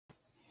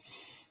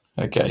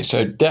Okay,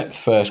 so depth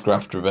first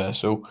graph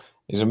traversal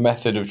is a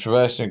method of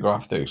traversing a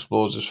graph that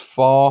explores as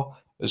far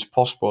as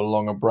possible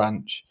along a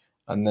branch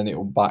and then it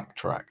will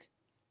backtrack.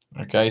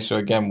 Okay, so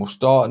again, we'll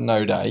start at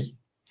node A.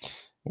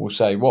 We'll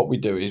say what we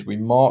do is we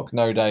mark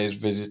node A as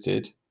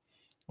visited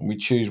and we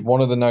choose one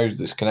of the nodes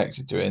that's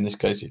connected to it. In this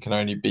case, it can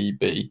only be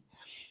B.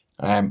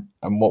 And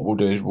what we'll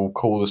do is we'll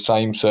call the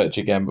same search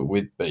again, but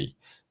with B.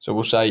 So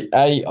we'll say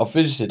A, I've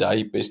visited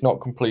A, but it's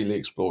not completely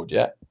explored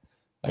yet.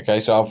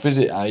 Okay, so I'll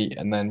visit A,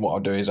 and then what I'll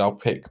do is I'll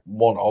pick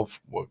one of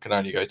what can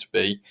only go to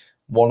B,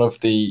 one of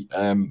the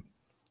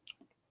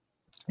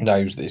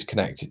nodes that is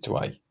connected to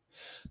A.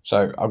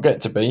 So I'll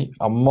get to B,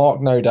 I'll mark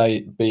node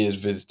A, B as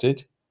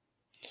visited.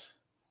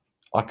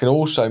 I can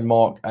also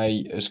mark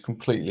A as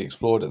completely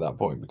explored at that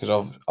point because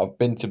I've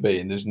been to B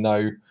and there's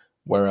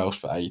nowhere else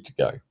for A to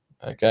go.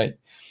 Okay,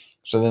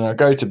 so then I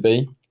go to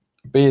B,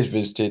 B is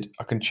visited.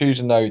 I can choose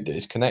a node that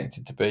is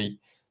connected to B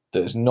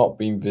that has not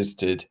been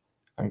visited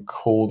and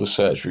call the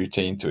search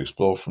routine to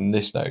explore from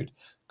this node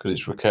because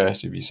it's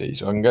recursive, you see.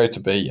 So I can go to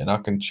B and I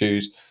can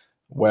choose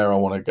where I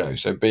want to go.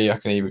 So B, I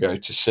can either go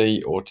to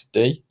C or to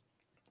D.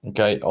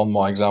 Okay, on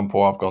my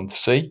example, I've gone to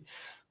C.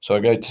 So I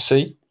go to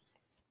C.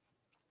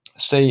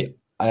 C,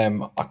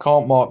 I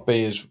can't mark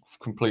B as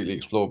completely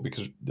explored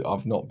because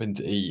I've not been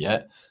to E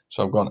yet.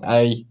 So I've gone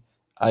A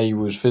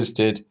was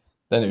visited,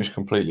 then it was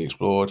completely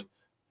explored.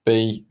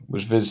 B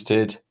was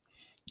visited,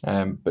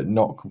 but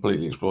not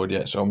completely explored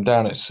yet. So I'm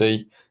down at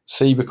C.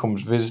 C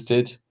becomes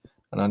visited,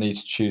 and I need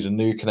to choose a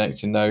new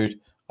connecting node.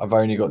 I've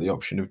only got the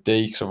option of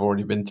D because I've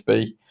already been to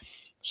B.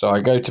 So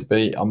I go to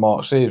B, I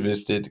mark C as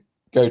visited,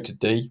 go to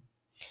D.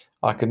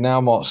 I can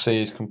now mark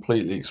C as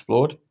completely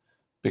explored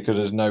because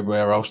there's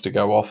nowhere else to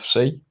go off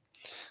C.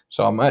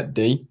 So I'm at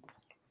D.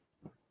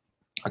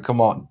 I can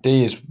mark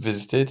D as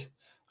visited.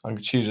 I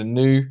can choose a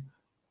new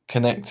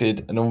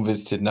connected and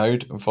unvisited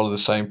node and follow the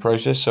same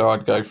process. So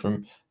I'd go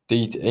from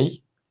D to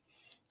E.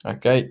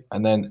 Okay,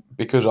 and then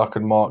because I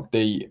can mark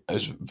D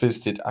as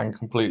visited and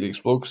completely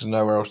explored because there's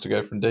nowhere else to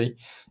go from D,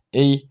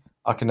 E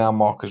I can now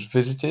mark as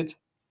visited.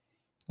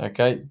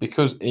 Okay,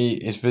 because E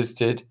is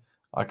visited,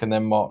 I can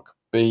then mark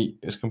B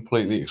as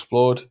completely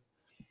explored,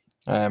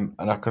 and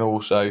I can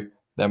also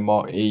then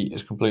mark E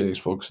as completely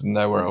explored because there's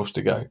nowhere else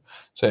to go.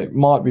 So it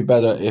might be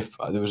better if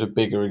there was a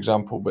bigger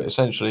example, but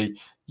essentially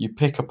you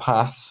pick a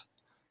path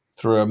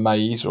through a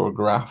maze or a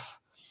graph,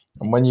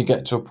 and when you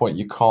get to a point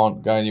you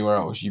can't go anywhere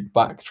else, you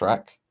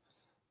backtrack,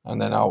 and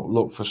then I'll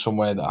look for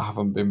somewhere that I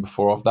haven't been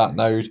before of that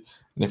node.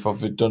 And if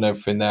I've done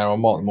everything there, I'll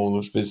mark them all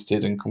as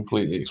visited and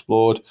completely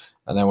explored,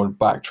 and then we'll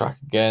backtrack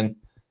again.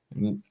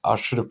 And I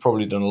should have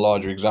probably done a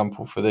larger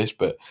example for this,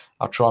 but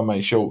I'll try and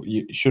make sure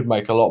it should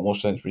make a lot more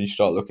sense when you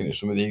start looking at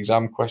some of the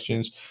exam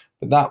questions.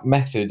 But that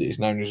method is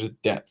known as a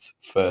depth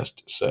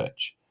first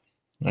search.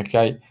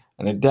 Okay,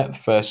 and a depth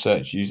first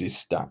search uses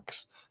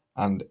stacks,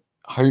 and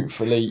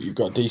hopefully you've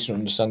got a decent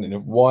understanding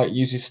of why it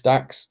uses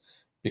stacks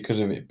because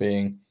of it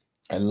being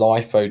a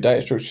LIFO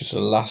data structure, so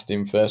last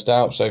in first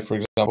out. So for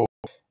example,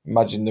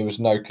 imagine there was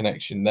no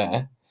connection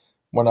there.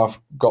 When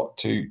I've got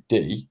to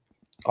D,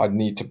 I'd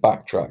need to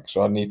backtrack.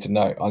 So I need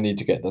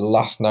to get the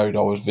last node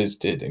I was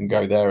visited and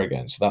go there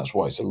again. So that's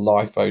why it's a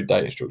LIFO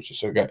data structure.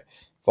 So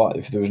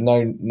if there was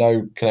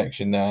no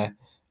connection there,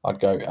 I'd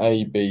go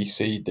A, B,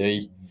 C,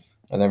 D,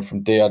 and then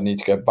from D I'd need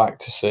to go back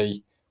to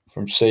C.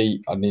 From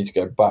C I'd need to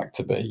go back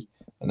to B,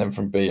 and then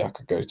from B I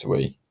could go to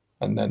E,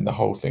 and then the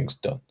whole thing's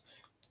done.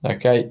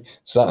 Okay,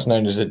 so that's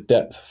known as a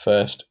depth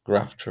first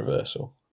graph traversal.